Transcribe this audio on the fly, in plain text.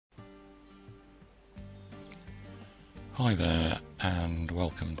Hi there and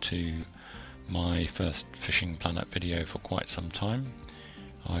welcome to my first Fishing Planet video for quite some time.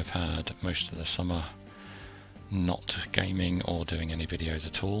 I've had most of the summer not gaming or doing any videos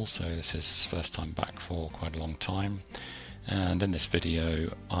at all, so this is first time back for quite a long time. And in this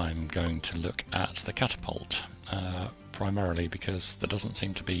video I'm going to look at the catapult, primarily because there doesn't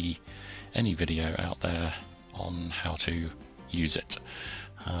seem to be any video out there on how to use it.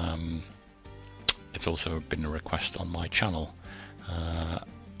 It's also been a request on my channel.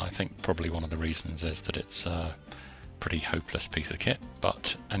 I think probably one of the reasons is that it's a pretty hopeless piece of kit,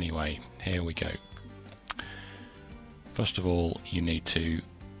 but anyway, here we go. First of all, you need to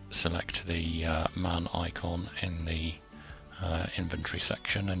select the man icon in the inventory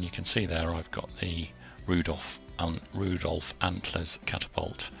section, and you can see there I've got the Rudolph Antlers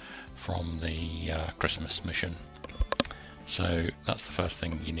catapult from the Christmas mission. So that's the first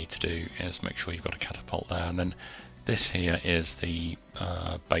thing you need to do, is make sure you've got a catapult there, and then this here is the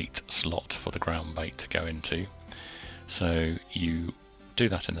bait slot for the ground bait to go into. So you do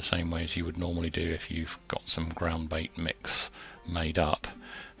that in the same way as you would normally do if you've got some ground bait mix made up,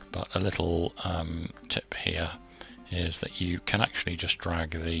 but a little tip here is that you can actually just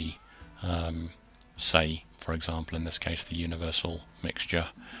drag the say, for example in this case the universal mixture,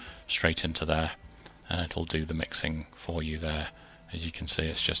 straight into there, and it'll do the mixing for you there. As you can see,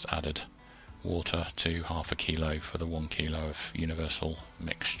 it's just added water to ½ kilo for the 1 kilo of universal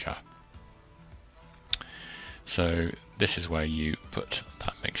mixture. So this is where you put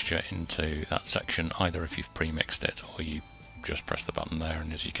that mixture into that section, either if you've pre-mixed it or you just press the button there,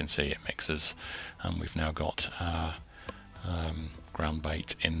 and as you can see it mixes, and we've now got our ground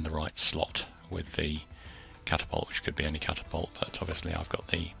bait in the right slot with the catapult, which could be any catapult, but obviously I've got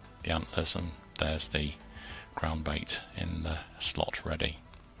the antlers, and there's the ground bait in the slot ready.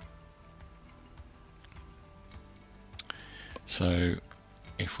 So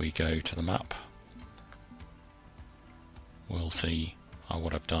if we go to the map, we'll see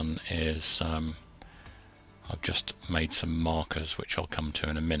what I've done is I've just made some markers which I'll come to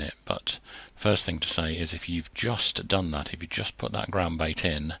in a minute, but the first thing to say is if you've just done that, if you just put that ground bait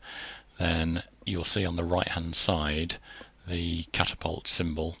in, then you'll see on the right hand side the catapult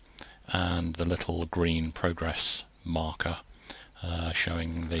symbol and the little green progress marker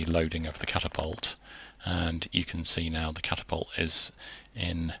showing the loading of the catapult, and you can see now the catapult is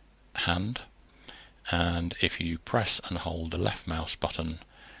in hand, and if you press and hold the left mouse button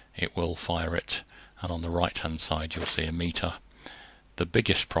it will fire it, and on the right hand side you'll see a meter. The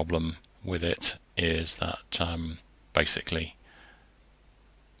biggest problem with it is that basically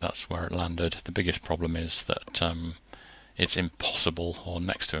that's where it landed. The biggest problem is that it's impossible, or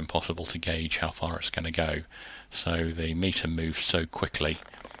next to impossible, to gauge how far it's going to go. So the meter moves so quickly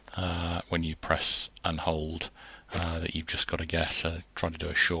when you press and hold that you've just got to guess. Try to do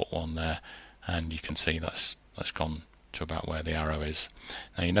a short one there, and you can see that's gone to about where the arrow is.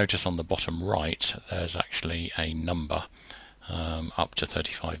 Now you notice on the bottom right there's actually a number up to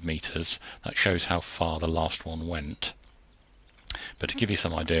 35 meters. That shows how far the last one went. But to give you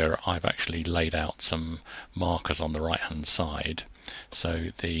some idea, I've actually laid out some markers on the right hand side. So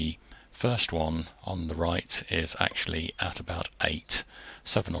the first one on the right is actually at about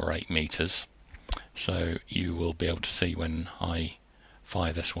 7 or 8 meters. So you will be able to see when I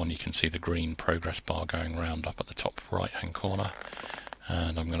fire this one, you can see the green progress bar going round up at the top right hand corner.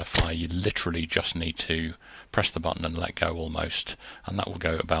 And I'm going to fire. You literally just need to press the button and let go almost, and that will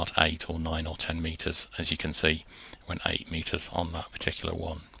go about 8 or 9 or 10 meters. As you can see, it went 8 meters on that particular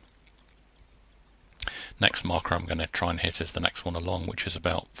one. Next marker I'm going to try and hit is the next one along, which is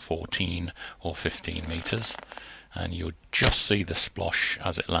about 14 or 15 meters, and you'll just see the splosh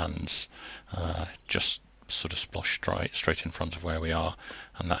as it lands, just sort of splosh straight in front of where we are,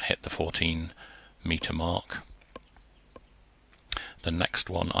 and that hit the 14 meter mark. The next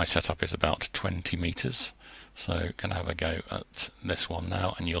one I set up is about 20 meters, so going to have a go at this one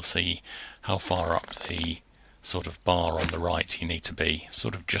now, and you'll see how far up the sort of bar on the right you need to be,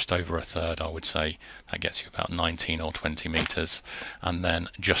 sort of just over a third I would say. That gets you about 19 or 20 meters, and then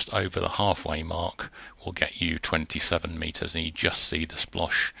just over the halfway mark will get you 27 meters, and you just see the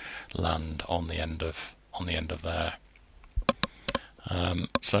splosh land on the end of there.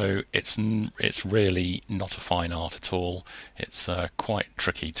 So it's really not a fine art at all. It's quite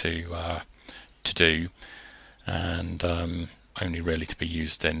tricky to do, and only really to be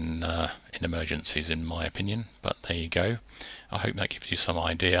used in emergencies, in my opinion. But there you go. I hope that gives you some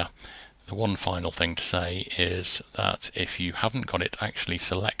idea. The one final thing to say is that if you haven't got it actually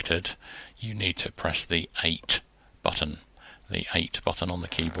selected, you need to press the 8 button. the 8 button on the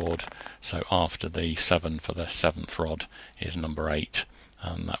keyboard. So after the 7 for the 7th rod is number 8,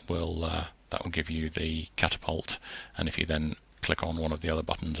 and that will give you the catapult. And if you then click on one of the other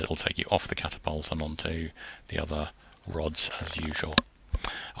buttons, it'll take you off the catapult and onto the other rods as usual.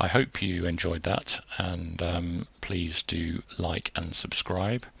 I hope you enjoyed that, and please do like and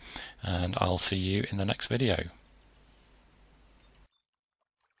subscribe, and I'll see you in the next video.